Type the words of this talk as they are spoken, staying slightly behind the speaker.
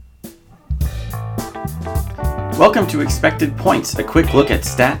Welcome to Expected Points, a quick look at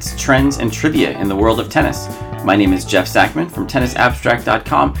stats, trends, and trivia in the world of tennis. My name is Jeff Sackman from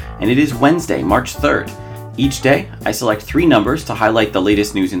tennisabstract.com, and it is Wednesday, March 3rd. Each day, I select 3 numbers to highlight the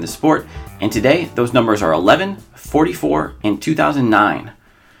latest news in the sport, and today, those numbers are 11, 44, and 2009.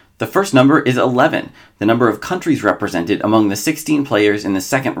 The first number is 11, the number of countries represented among the 16 players in the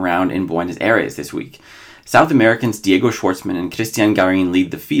second round in Buenos Aires this week. South Americans Diego Schwartzman and Cristian Garin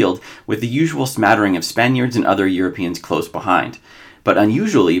lead the field, with the usual smattering of Spaniards and other Europeans close behind. But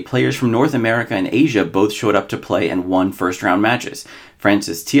unusually, players from North America and Asia both showed up to play and won first-round matches.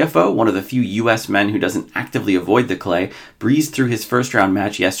 Francis Tiafoe, one of the few U.S. men who doesn't actively avoid the clay, breezed through his first-round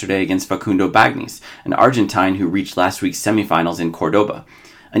match yesterday against Facundo Bagnis, an Argentine who reached last week's semifinals in Cordoba.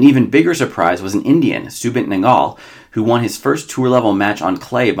 An even bigger surprise was an Indian, Sumit Nagal, who won his first tour-level match on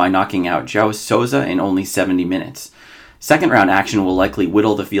clay by knocking out João Sousa in only 70 minutes. Second-round action will likely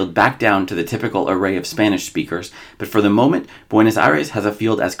whittle the field back down to the typical array of Spanish speakers, but for the moment, Buenos Aires has a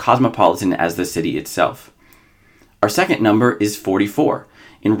field as cosmopolitan as the city itself. Our second number is 44.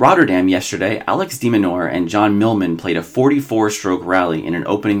 In Rotterdam yesterday, Alex de Minaur and John Millman played a 44-stroke rally in an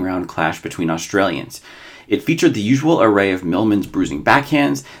opening round clash between Australians. It featured the usual array of Millman's bruising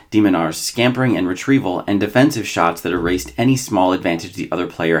backhands, de Minaur's scampering and retrieval, and defensive shots that erased any small advantage the other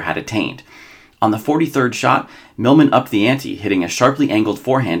player had attained. On the 43rd shot, Millman upped the ante, hitting a sharply angled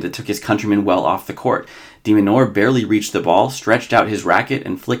forehand that took his countryman well off the court. De Minaur barely reached the ball, stretched out his racket,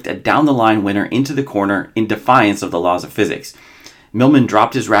 and flicked a down-the-line winner into the corner in defiance of the laws of physics. Millman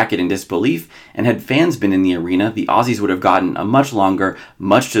dropped his racket in disbelief, and had fans been in the arena, the Aussies would have gotten a much longer,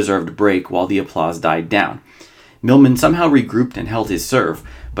 much-deserved break while the applause died down. Millman somehow regrouped and held his serve,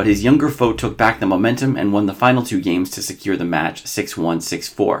 but his younger foe took back the momentum and won the final 2 games to secure the match 6-1,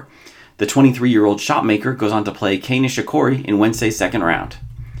 6-4. The 23-year-old shotmaker goes on to play Kei Nishikori in Wednesday's second round.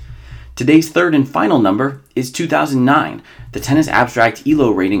 Today's third and final number is 2009, the Tennis Abstract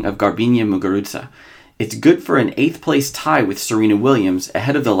ELO rating of Garbine Muguruza. It's good for an 8th-place tie with Serena Williams,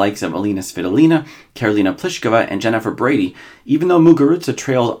 ahead of the likes of Alina Svitolina, Karolina Pliskova, and Jennifer Brady, even though Muguruza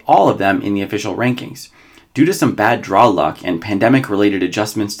trailed all of them in the official rankings. Due to some bad draw luck and pandemic-related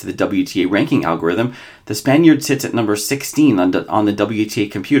adjustments to the WTA ranking algorithm, the Spaniard sits at number 16 on the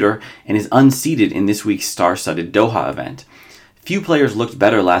WTA computer and is unseeded in this week's star-studded Doha event. Few players looked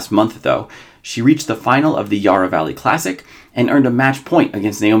better last month, though. She reached the final of the Yarra Valley Classic and earned a match point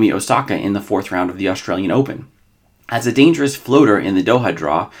against Naomi Osaka in the 4th round of the Australian Open. As a dangerous floater in the Doha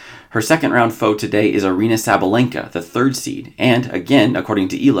draw, her second-round foe today is Aryna Sabalenka, the 3rd seed, and, again, according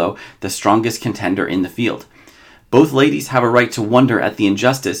to ELO, the strongest contender in the field. Both ladies have a right to wonder at the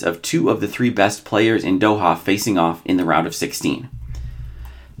injustice of 2 of the 3 best players in Doha facing off in the round of 16.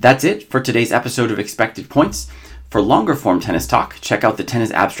 That's it for today's episode of Expected Points. For longer-form tennis talk, check out the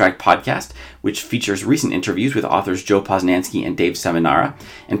Tennis Abstract podcast, which features recent interviews with authors Joe Posnanski and Dave Seminara.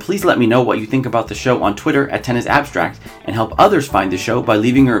 And please let me know what you think about the show on Twitter at Tennis Abstract, and help others find the show by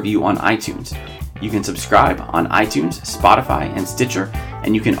leaving a review on iTunes. You can subscribe on iTunes, Spotify, and Stitcher,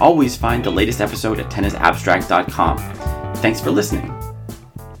 and you can always find the latest episode at tennisabstract.com. Thanks for listening.